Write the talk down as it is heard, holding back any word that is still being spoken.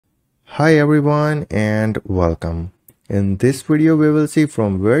Hi everyone and welcome. In this video we will see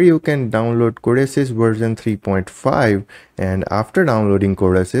from where you can download CODESYS version 3.5 and after downloading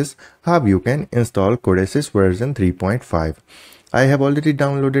CODESYS how you can install CODESYS version 3.5. I have already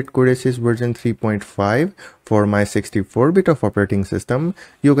downloaded CODESYS version 3.5 for my 64-bit of operating system.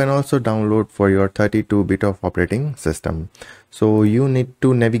 You can also download for your 32-bit of operating system. So you need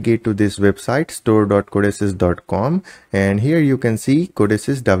to navigate to this website store.codesys.com and here you can see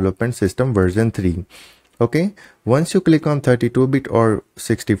CODESYS development system version 3. Okay, once you click on 32-bit or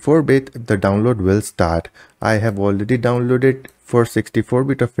 64-bit, the download will start. I have already downloaded for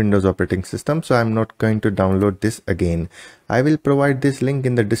 64-bit of Windows operating system, so I'm not going to download this again. I will provide this link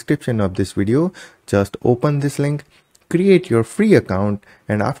in the description of this video. Just open this link, create your free account,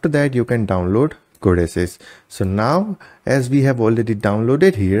 and after that you can download CODESYS. So now as we have already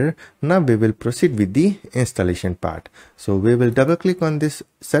downloaded here, now we will proceed with the installation part. So we will double click on this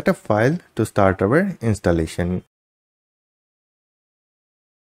setup file to start our installation.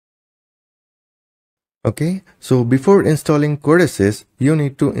 Okay, so before installing CODESYS, you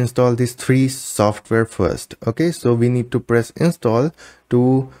need to install these three software first. Okay, so we need to press install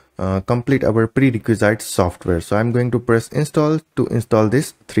to complete our prerequisite software. So I'm going to press install to install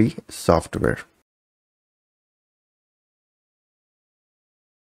this three software.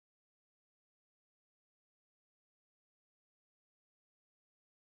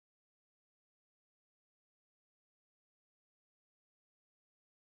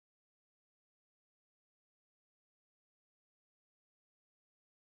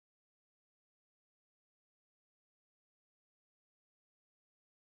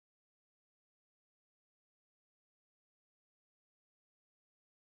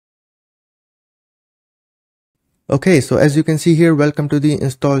 Okay, so as you can see here, welcome to the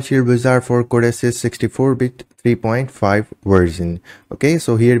install share wizard for CODESYS 64-bit 3.5 version. Okay,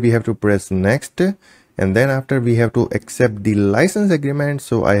 so here we have to press next and then after we have to accept the license agreement.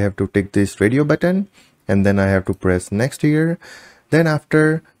 So I have to tick this radio button and then I have to press next here. Then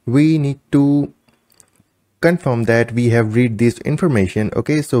after we need to confirm that we have read this information.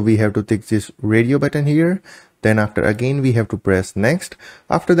 Okay, so we have to tick this radio button here. Then after again we have to press next.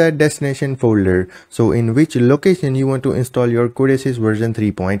 After that, destination folder, so in which location you want to install your CODESYS version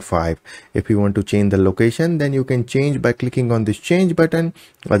 3.5. if you want to change the location, then you can change by clicking on this change button.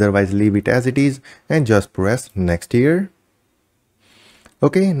 Otherwise leave it as it is and just press next here.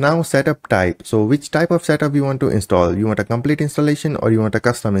 Okay, now setup type. So which type of setup you want to install? You want a complete installation or you want a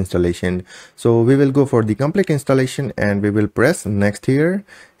custom installation? So we will go for the complete installation and we will press next here.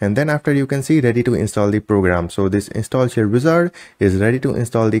 And then after you can see ready to install the program. So this install share wizard is ready to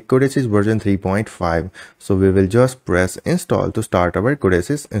install the CODESYS version 3.5. So we will just press install to start our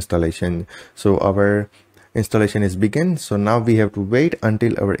CODESYS installation. So our installation is begin. So now we have to wait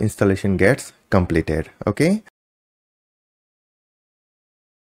until our installation gets completed. Okay.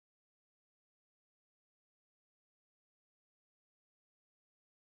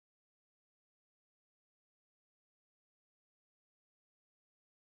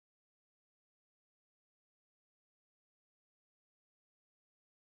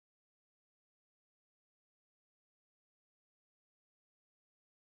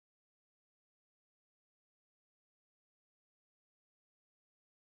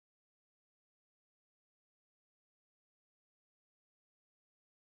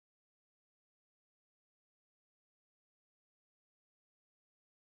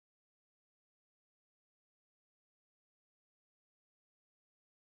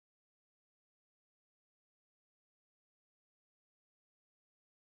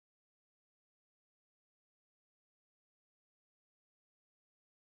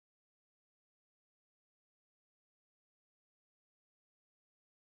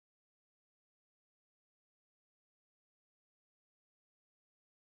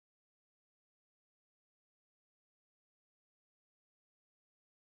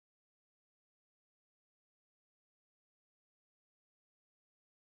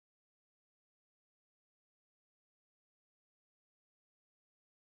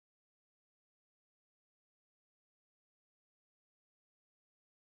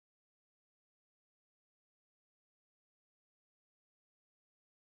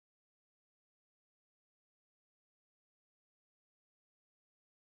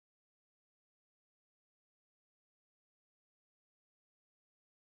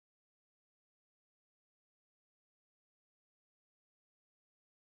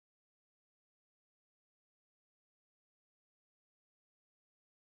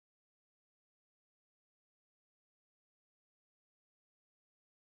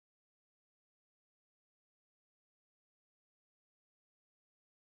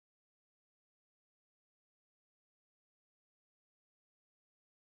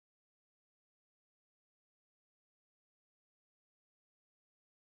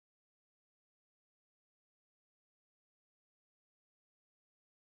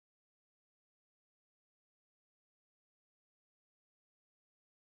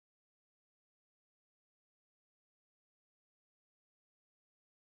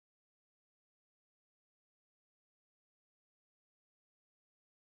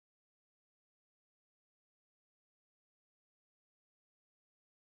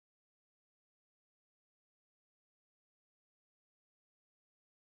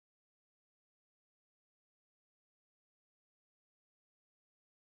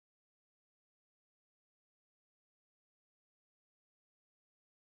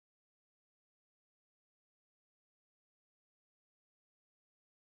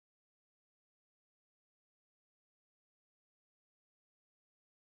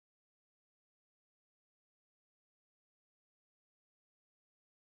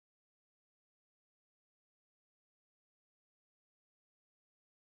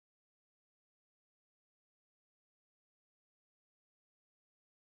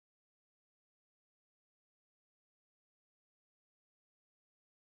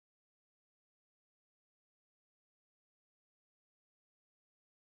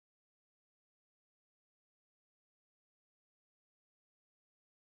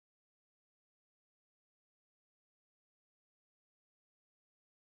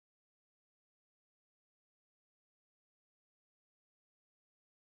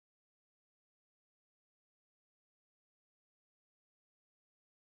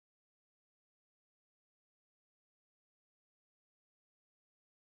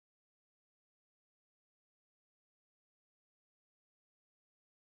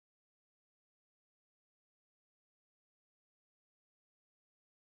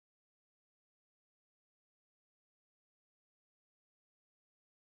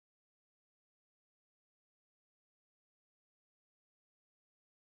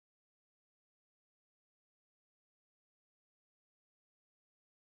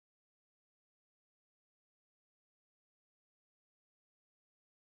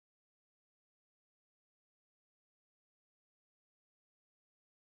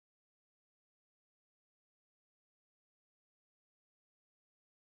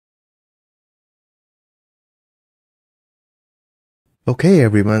 Okay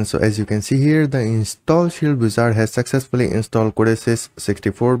everyone, so as you can see here, the install shield wizard has successfully installed CODESYS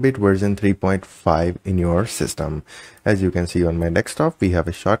 64-bit version 3.5 in your system. As you can see on my desktop, we have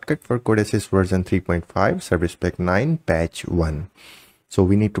a shortcut for CODESYS version 3.5 service pack 9 patch 1. So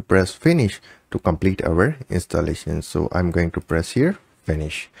we need to press finish to complete our installation. So I'm going to press here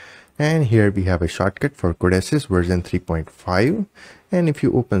finish. And here we have a shortcut for CODESYS version 3.5. And if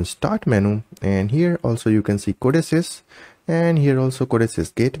you open start menu, and here also you can see CODESYS, and here also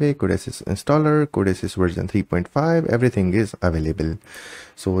CODESYS gateway, CODESYS installer, CODESYS version 3.5, everything is available.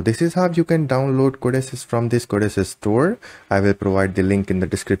 So this is how you can download CODESYS from this CODESYS store. I will provide the link in the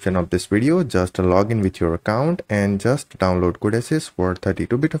description of this video. Just log in with your account and just download CODESYS for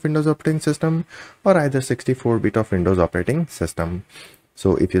 32-bit of Windows operating system or either 64-bit of Windows operating system.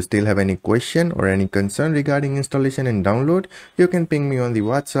 So if you still have any question or any concern regarding installation and download, you can ping me on the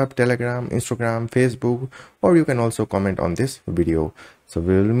WhatsApp, Telegram, Instagram, Facebook, or you can also comment on this video. So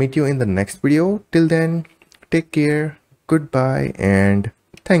we will meet you in the next video. Till then, take care, goodbye, and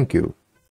thank you.